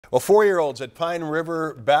Well, 4-year-olds at Pine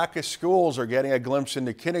River-Backus schools are getting a glimpse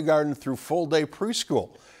into kindergarten through full-day preschool.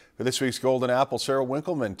 For this week's Golden Apple, Sarah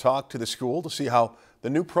Winkleman talked to the school to see how the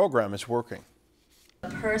new program is working. The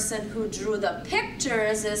person who drew the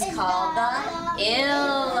pictures is called the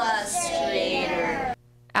illustrator.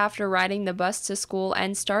 After riding the bus to school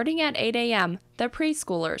and starting at 8 a.m., the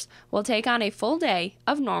preschoolers will take on a full day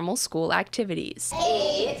of normal school activities.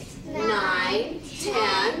 8, 9,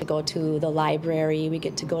 10. We go to the library, we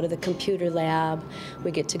get to go to the computer lab,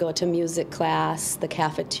 we get to go to music class, the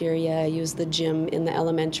cafeteria, use the gym in the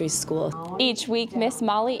elementary school. Each week, Miss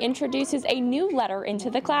Molly introduces a new letter into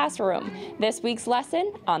the classroom. This week's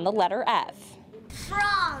lesson on the letter F.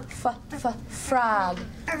 Frog. Frog.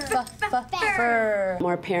 Fur.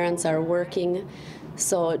 More parents are working,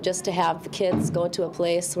 so just to have the kids go to a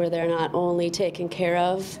place where they're not only taken care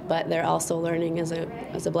of, but they're also learning is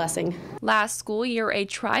a blessing. Last school year, a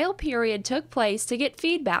trial period took place to get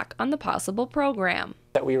feedback on the possible program.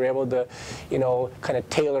 That we were able to, kind of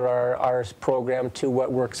tailor our program to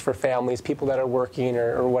what works for families, people that are working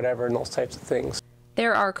or whatever, and those types of things.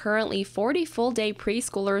 There are currently 40 full-day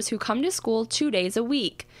preschoolers who come to school 2 days a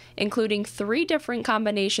week, including 3 different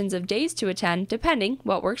combinations of days to attend, depending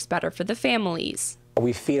what works better for the families.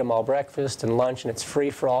 We feed them all breakfast and lunch, and it's free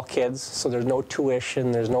for all kids, so there's no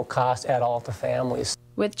tuition, there's no cost at all to families.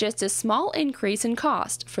 With just a small increase in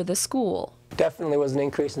cost for the school. Definitely was an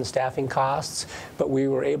increase in staffing costs, but we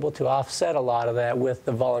were able to offset a lot of that with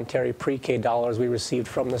the voluntary pre-K dollars we received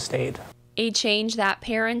from the state. A change that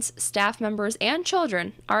parents, staff members, and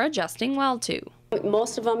children are adjusting well to.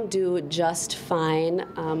 Most of them do just fine,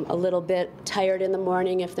 a little bit tired in the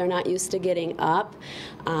morning if they're not used to getting up,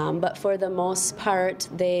 but for the most part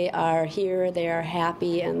they are here, they are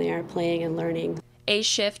happy, and they are playing and learning. A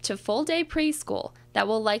shift to full-day preschool that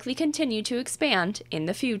will likely continue to expand in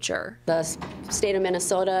the future. The state of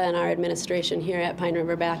Minnesota and our administration here at Pine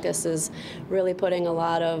River-Backus is really putting a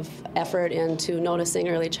lot of effort into noticing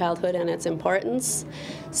early childhood and its importance.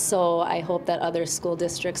 So I hope that other school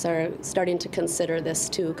districts are starting to consider this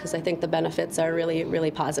too, because I think the benefits are really,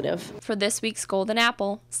 really positive. For this week's Golden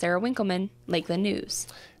Apple, Sarah Winkleman, Lakeland News.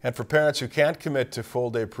 And for parents who can't commit to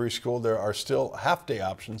full-day preschool, there are still half-day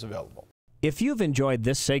options available. If you've enjoyed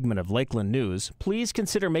this segment of Lakeland News, please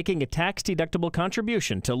consider making a tax-deductible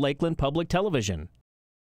contribution to Lakeland Public Television.